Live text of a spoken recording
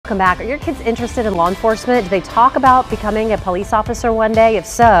welcome back. Are your kids interested in law enforcement? Do they talk about becoming a police officer one day? If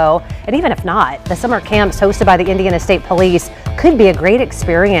so, and even if not, the summer camps hosted by the Indiana State Police could be a great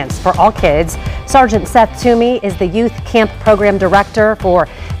experience for all kids. Sergeant Seth Tumey is the Youth Camp Program Director for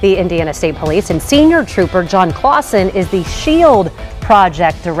the Indiana State Police, and Senior Trooper John Clawson is the SHIELD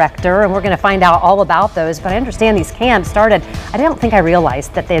Project Director, and we're going to find out all about those. But I understand these camps started, I don't think I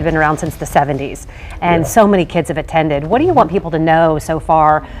realized that they had been around since the 70s, and so many kids have attended. What do you want people to know so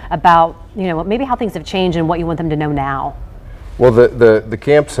far about, maybe how things have changed and what you want them to know now? Well, the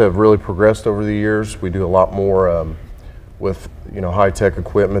camps have really progressed over the years. We do a lot more with high-tech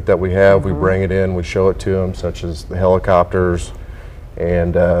equipment that we have. We bring it in, we show it to them, such as the helicopters,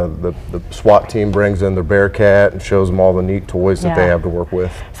 and the SWAT team brings in their Bearcat and shows them all the neat toys that they have to work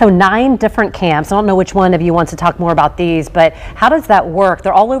with. So 9 different camps. I don't know which one of you wants to talk more about these, but how does that work?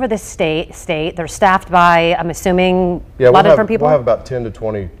 They're all over the state. They're staffed by, I'm assuming, a lot of different people? We'll have about 10 to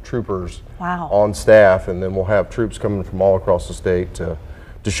 20 troopers on staff, and then we'll have troops coming from all across the state to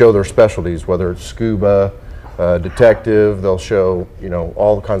show their specialties, whether it's scuba, detective. They'll show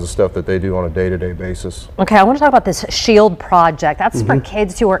all kinds of stuff that they do on a day-to-day basis. Okay, I want to talk about this SHIELD project. That's for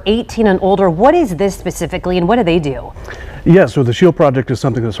kids who are 18 and older. What is this specifically, and what do they do? Yeah, so the SHIELD project is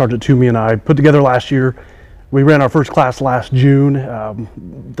something that Sergeant Tumey and I put together last year. We ran our first class last June.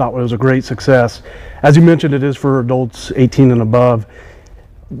 Thought it was a great success. As you mentioned, it is for adults 18 and above.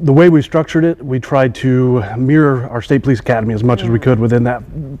 The way we structured it, we tried to mirror our State Police Academy as much as we could within that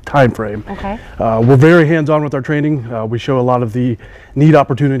time frame. Okay. We're very hands-on with our training. We show a lot of the neat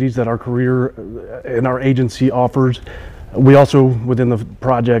opportunities that our career and our agency offers. We also, within the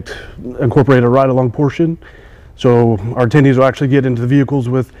project, incorporate a ride-along portion. So our attendees will actually get into the vehicles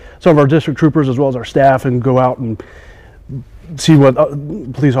with some of our district troopers as well as our staff and go out and see what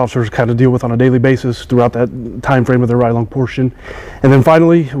police officers kind of deal with on a daily basis throughout that time frame of their ride-along portion. And then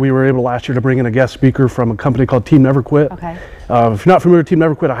finally, we were able last year to bring in a guest speaker from a company called Team Never Quit. Okay. If you're not familiar with Team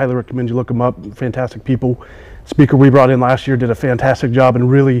Never Quit, I highly recommend you look them up. Fantastic people. Speaker we brought in last year did a fantastic job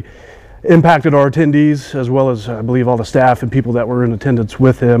and really impacted our attendees, as well as I believe all the staff and people that were in attendance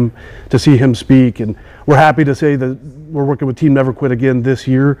with him to see him speak. And we're happy to say that we're working with Team Never Quit again this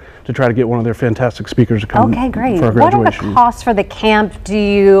year to try to get one of their fantastic speakers to come for our graduation. What are the costs for the camp? Do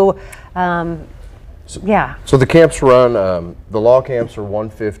you, So the camps run, the law camps are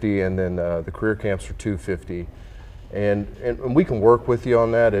 $150, and then the career camps are $250. And we can work with you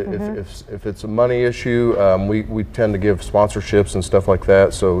on that. If it's a money issue, we tend to give sponsorships and stuff like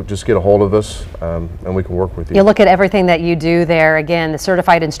that. So just get a hold of us, and we can work with you. You look at everything that you do there. Again, the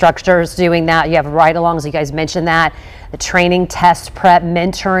certified instructors doing that. You have ride-alongs. You guys mentioned that. The training, test prep,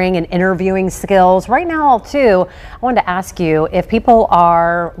 mentoring, and interviewing skills. Right now, too, I wanted to ask you, if people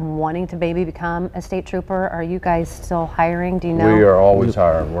are wanting to maybe become a state trooper, are you guys still hiring? Do you know? We are always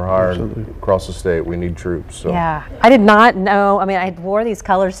hiring. We're hiring across the state. We need troops. So. Yeah. I did not know. I mean, I wore these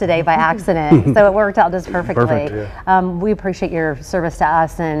colors today by accident, so it worked out just perfectly. Perfect, yeah. We appreciate your service to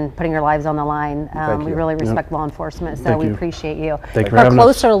us and putting your lives on the line. We really respect law enforcement, so we appreciate you. Thank you for a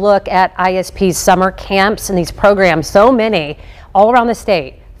closer look at ISP's summer camps and these programs, so many all around the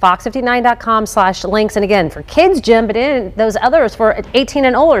state. Fox59.com/links. And again, for kids gym, but in those others for 18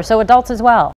 and older, so adults as well.